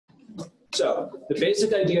So the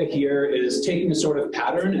basic idea here is taking a sort of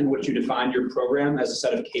pattern in which you define your program as a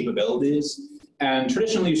set of capabilities. And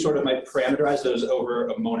traditionally, you sort of might parameterize those over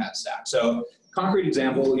a monad stack. So concrete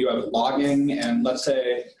example, you have logging, and let's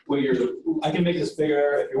say, well, I can make this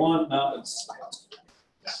bigger if you want. No, it's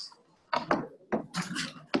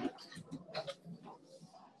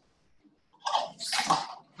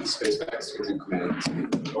space back to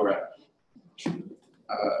command or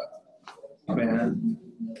command.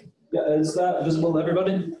 Yeah, is that visible to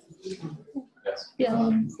everybody? yes.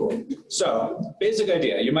 Yeah. Cool. So basic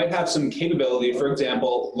idea, you might have some capability, for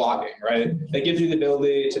example, logging, right? That gives you the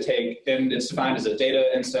ability to take, and it's defined as a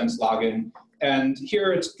data instance logging. And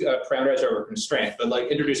here it's parameterized over constraint, but like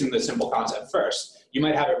introducing the simple concept first. You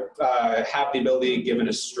might have the ability given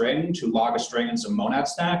a string to log a string in some monad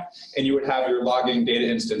stack, and you would have your logging data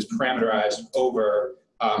instance parameterized over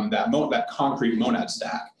that concrete monad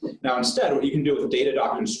stack. Now instead, what you can do with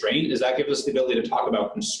data.constraint is that gives us the ability to talk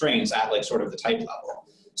about constraints at like sort of the type level.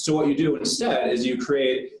 So what you do instead is you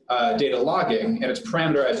create data logging, and it's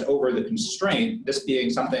parameterized over the constraint, this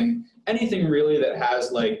being something, anything really that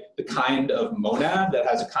has like the kind of monad that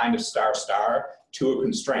has a kind of star star to a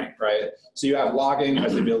constraint, right? So you have logging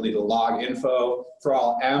has the ability to log info for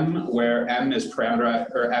all m, where m is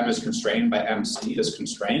parameterized, or m is constrained by MC, this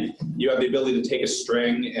constraint. You have the ability to take a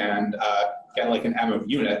string and get like an m of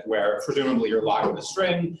unit, where presumably you're logging the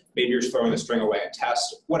string, maybe you're throwing the string away in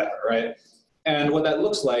test, whatever, right? And what that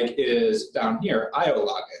looks like is down here, IO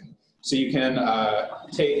logging. So you can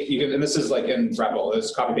and this is like in REPL,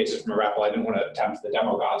 this copy pasted from a REPL. I didn't want to attempt the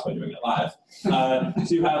demo gods by doing it live.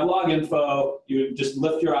 So you have log info, you just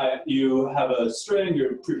lift you have a string,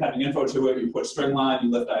 you're prepending info to it, you put string line, you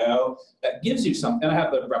lift IO. That gives you something, and I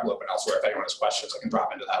have the REPL open elsewhere if anyone has questions, I can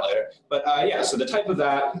drop into that later. But yeah, so the type of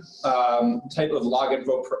that, type of log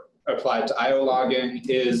info applied to IO logging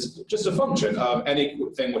is just a function of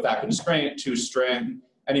anything with that constraint to string.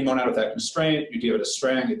 Any monad with that constraint, you give it a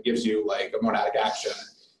string, it gives you like a monadic action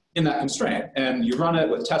in that constraint. And you run it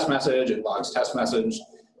with test message, it logs test message.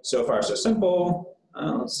 So far, so simple.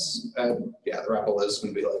 Yeah, the REPL is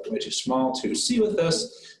going to be like way too small to see with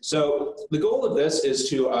this. So the goal of this is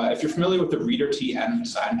to, if you're familiar with the reader TN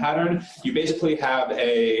design pattern, you basically have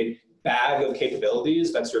a bag of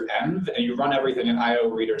capabilities, that's your env, and you run everything in IO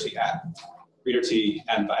reader TN. Reader T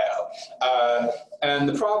and IO. And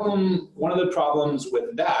the problem, one of the problems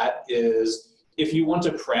with that is if you want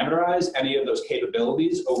to parameterize any of those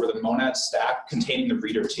capabilities over the monad stack containing the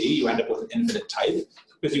reader T, you end up with an infinite type,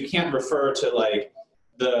 because you can't refer to like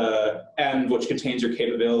the env which contains your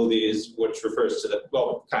capabilities, which refers to the,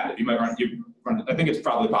 well, kind of, you might run, I think it's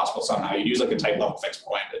probably possible somehow. You use like a type level fixed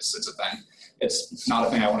point, it's a thing. It's not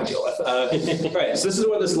a thing I want to deal with. Right, so this is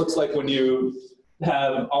what this looks like when you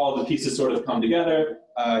have all of the pieces sort of come together.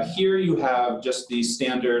 Here you have just the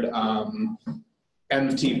standard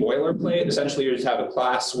MT boilerplate. Essentially, you just have a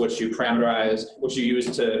class which you parameterize, which you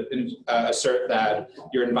use to assert that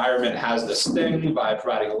your environment has this thing by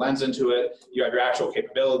providing a lens into it. You have your actual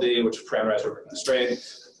capability, which is parameterized over a constraint.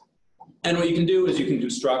 And what you can do is you can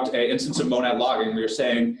construct an instance of monad logging where you're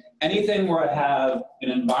saying, anything where I have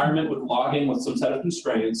an environment with logging with some set of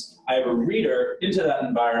constraints, I have a reader into that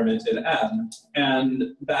environment in M,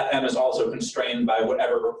 and that M is also constrained by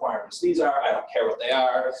whatever requirements these are. I don't care what they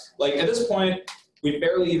are. Like at this point, we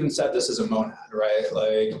barely even said this is a monad, right?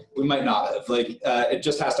 Like we might not have. Like it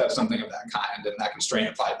just has to have something of that kind, and that constraint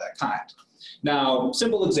applied to that kind. Now,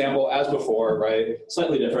 simple example, as before, right?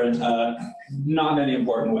 Slightly different, not in any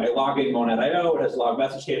important way. Logging monad IO, it has log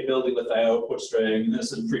message capability, lift IO, put string, and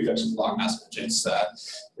this is a prefix of log message.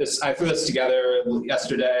 I threw this together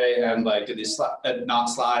yesterday and like did these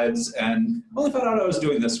not slides, and only found out I was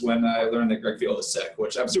doing this when I learned that Greg Field is sick,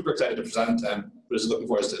 which I'm super excited to present and was looking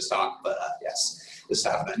forward to this talk, but yes, this is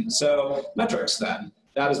happening. So metrics then.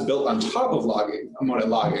 That is built on top of logging, monad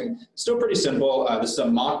logging. Still pretty simple. This is a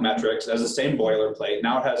mock metrics. It has the same boilerplate.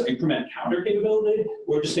 Now it has increment counter capability,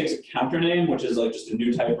 where it just takes a counter name, which is like just a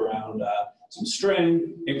new type around some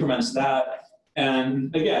string, increments that.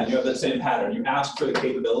 And again, you have the same pattern. You ask for the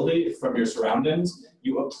capability from your surroundings.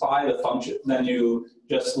 You apply the function. Then you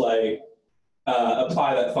just like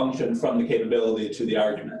apply that function from the capability to the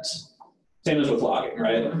arguments. Same as with logging,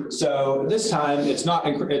 right? So this time, it's not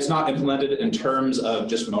implemented in terms of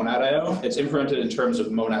just monad IO. It's implemented in terms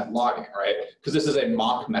of monad logging, right? Because this is a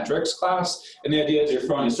mock metrics class, and the idea is you're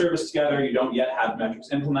throwing a service together. You don't yet have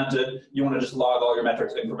metrics implemented. You want to just log all your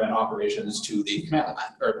metrics increment operations to the command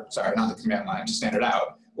line, or sorry, not the command line, to standard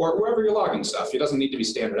out, or wherever you're logging stuff. It doesn't need to be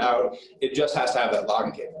standard out. It just has to have that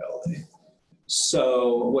logging capability.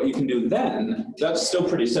 So what you can do then, that's still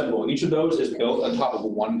pretty simple. Each of those is built on top of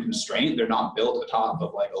one constraint. They're not built on top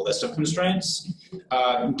of like a list of constraints.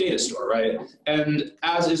 Data store, right? And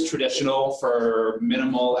as is traditional for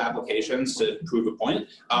minimal applications to prove a point,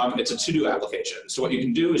 it's a to-do application. So what you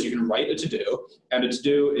can do is you can write a to-do, and a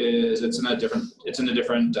to-do is, it's in a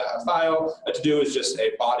different file. A to-do is just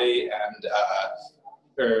a body and,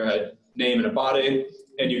 or a name and a body.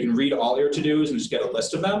 And you can read all your to-dos and just get a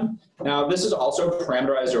list of them. Now, this is also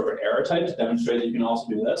parameterized over an error type to demonstrate that you can also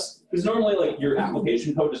do this. Because normally, like, your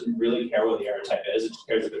application code doesn't really care what the error type is. It just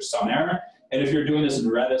cares if there's some error. And if you're doing this in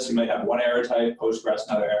Redis, you might have one error type, Postgres,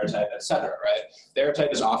 another error type, et cetera, right? The error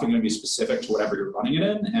type is often going to be specific to whatever you're running it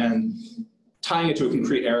in. And tying it to a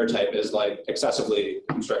concrete error type is, like, excessively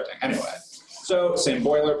constricting anyway. So same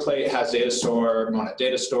boilerplate, has data store, monad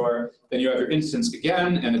data store. Then you have your instance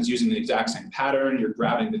again, and it's using the exact same pattern. You're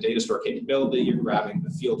grabbing the data store capability, you're grabbing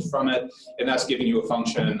the field from it, and that's giving you a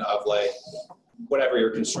function of like whatever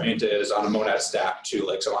your constraint is on a monad stack to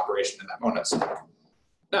like some operation in that monad stack.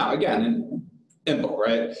 Now again, info,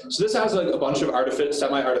 right? So this has like a bunch of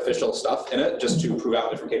semi-artificial stuff in it just to prove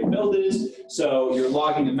out different capabilities. So you're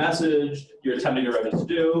logging a message, you're attempting to write a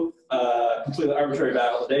to-do, completely arbitrary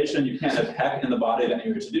validation. You can't have heck in the body of any of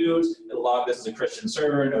your to-dos. It'll log this as a Christian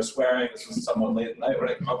server, no swearing. This was somewhat late at night when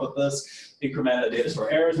I came up with this. Increment a data store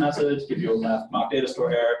errors message, give you a left mock data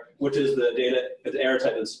store error, which is the error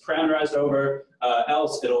type that's parameterized over.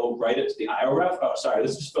 Else it'll write it to the IO ref. Oh, sorry,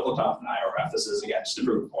 this is just built on top of an IO ref. This is, again, just a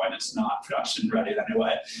proof point. It's not production ready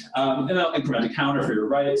anyway. And they'll increment a counter for your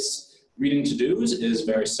writes. Reading to-dos is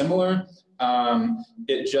very similar.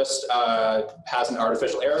 It just has an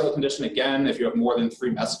artificial error condition. Again, if you have more than 3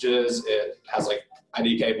 messages, it has like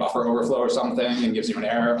IDK buffer overflow or something and gives you an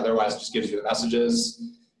error. Otherwise, it just gives you the messages.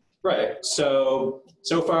 Right, so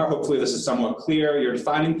far, hopefully this is somewhat clear. You're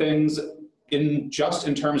defining things just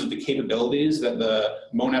in terms of the capabilities that the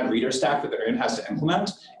monad reader stack that they're in has to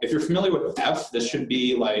implement. If you're familiar with F, this should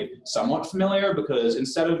be like somewhat familiar, because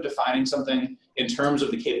instead of defining something in terms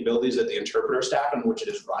of the capabilities that the interpreter stack on which it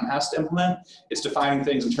is run has to implement, it's defining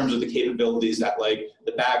things in terms of the capabilities that like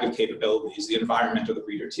the bag of capabilities, the environment or the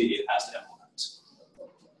reader T has to implement.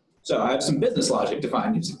 So I have some business logic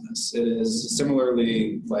defined using this. It is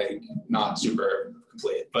similarly like not super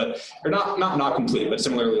complete, but, or not complete, but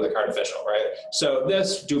similarly like artificial, right? So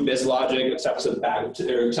this do biz logic, accepts a bag of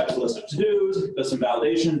accepts a list of to-dos, does some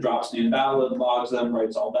validation, drops the invalid, logs them,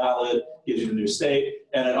 writes all valid, gives you the new state,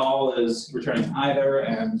 and it all is returning either.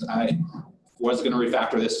 And I was going to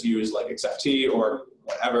refactor this to use like XFT or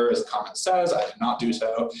whatever, as the comment says. I did not do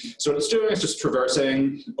so. So what it's doing is just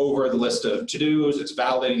traversing over the list of to-dos. It's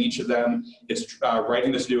validating each of them. It's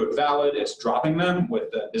writing the to-do at valid. It's dropping them with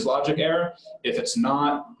the isLogic error. If it's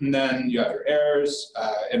not, then you have your errors.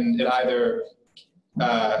 And it either,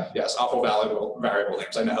 yes, awful variable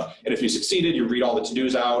names, I know. And if you succeeded, you read all the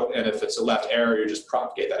to-dos out. And if it's a left error, you just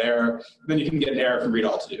propagate that error. Then you can get an error from read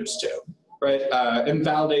all to-dos too. Right? And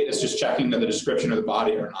validate is just checking that the description or the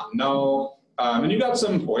body are not null. And you got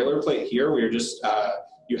some boilerplate here where you're just,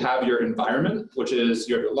 you have your environment, which is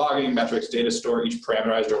you have your logging, metrics, data store, each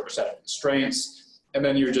parameterized over a set of constraints. And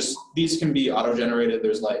then you're just, these can be auto-generated.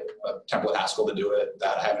 There's like a template Haskell to do it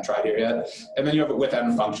that I haven't tried here yet. And then you have a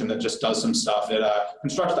with-end function that just does some stuff. It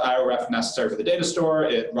constructs the IO ref necessary for the data store.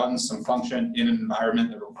 It runs some function in an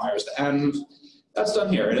environment that requires the end. That's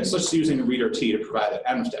done here. And it's just using reader T to provide an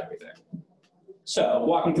end to everything. So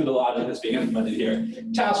walking through the logic that's being implemented here.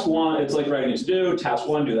 Task 1, it's like writing a to-do. Task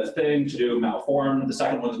 1, do that thing. To-do malformed. The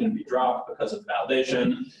second one is going to be dropped because of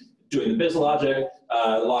validation. Doing the biz logic,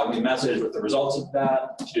 logging the message with the results of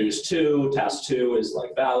that. To-do is 2. Task 2 is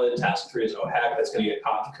like valid. Task 3 is oh heck, that's going to get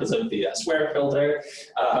caught because of the swear filter.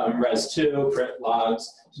 Res 2, print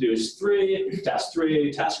logs. To-do is 3. Task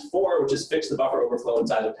 3. Task 4, which is fix the buffer overflow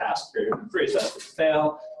inside of task greater than 3. So that's the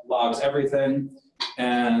fail. Logs everything.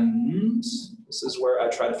 And this is where I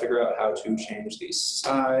try to figure out how to change the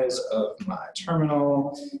size of my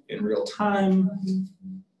terminal in real time.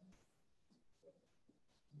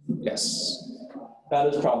 Yes, that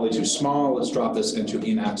is probably too small. Let's drop this into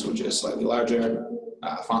Emacs, which is slightly larger.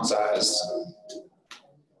 Font size.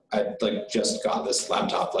 I like just got this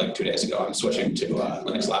laptop like 2 days ago. I'm switching to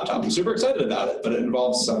Linux laptop. I'm super excited about it, but it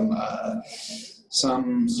involves some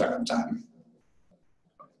startup time.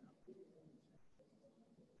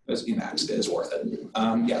 Because Emacs is worth it.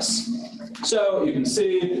 Yes. So you can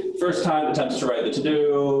see, first time attempts to write the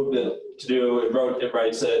to-do, it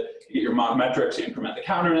writes it, you get your mock metrics, you increment the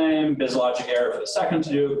counter name, BizLogic error for the second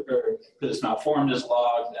to-do, or because it's malformed is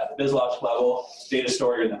logged at the BizLogic level, data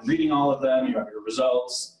store, you're then reading all of them, you have your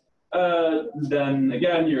results, Then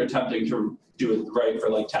again, you're attempting to do it right for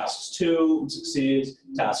like tasks 2, succeeds,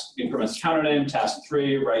 task increments counter name, task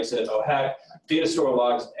 3, writes it, oh heck, data store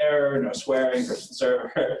logs error, no swearing, person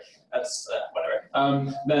server, that's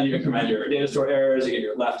whatever. Then you increment your data store errors, you get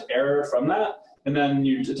your left error from that, and then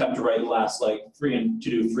you attempt to write the last like 3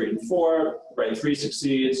 and 4, write 3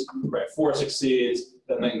 succeeds, write 4 succeeds,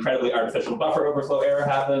 then the incredibly artificial buffer overflow error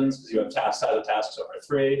happens because you have task size of tasks over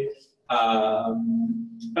 3.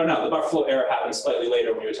 Oh no, the buffer flow error happens slightly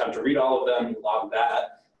later when you attempt to read all of them, you log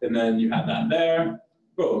that, and then you have that there.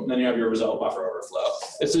 Boom, then you have your result buffer overflow.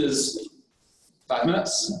 This is 5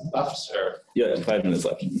 minutes left, or? Yeah, 5 minutes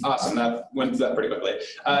left. Awesome, that went through that pretty quickly.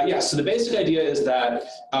 Yeah, so the basic idea is that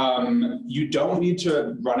you don't need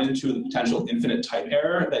to run into the potential infinite type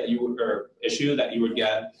error that or issue that you would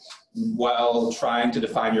get while trying to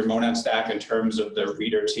define your monad stack in terms of the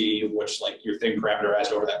reader T, which like your thing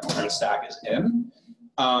parameterized over that monad stack is in.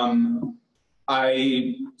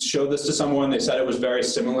 I showed this to someone, they said it was very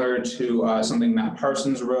similar to something Matt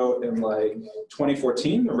Parsons wrote in like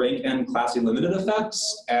 2014, the rank n classy limited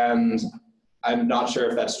effects, and I'm not sure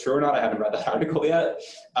if that's true or not, I haven't read that article yet.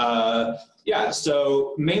 Yeah,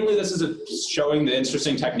 so mainly this is showing the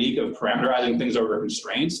interesting technique of parameterizing things over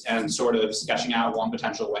constraints and sort of sketching out one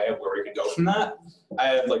potential way of where we could go from that. I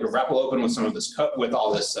have like a REPL open with some of this code, with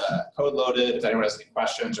all this code loaded. If anyone has any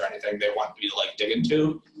questions or anything they want me to like dig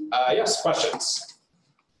into. Yes, questions?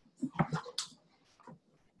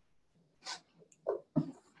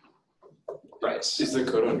 Right. Is the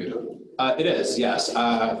code on GitHub? It is, yes.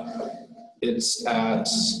 It's at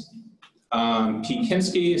P.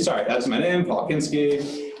 Kinsky, sorry, that's my name, Paul Kinsky.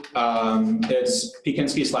 It's P.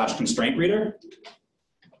 Kinsky / constraint reader.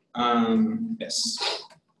 Yes.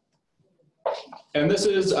 And this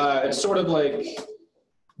is, it's sort of like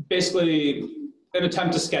basically an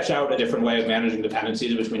attempt to sketch out a different way of managing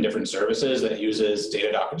dependencies between different services that uses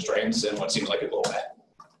data.constraints in what seems like a cool way.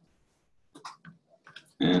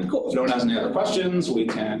 And cool, if no one has any other questions, we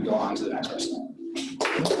can go on to the next person.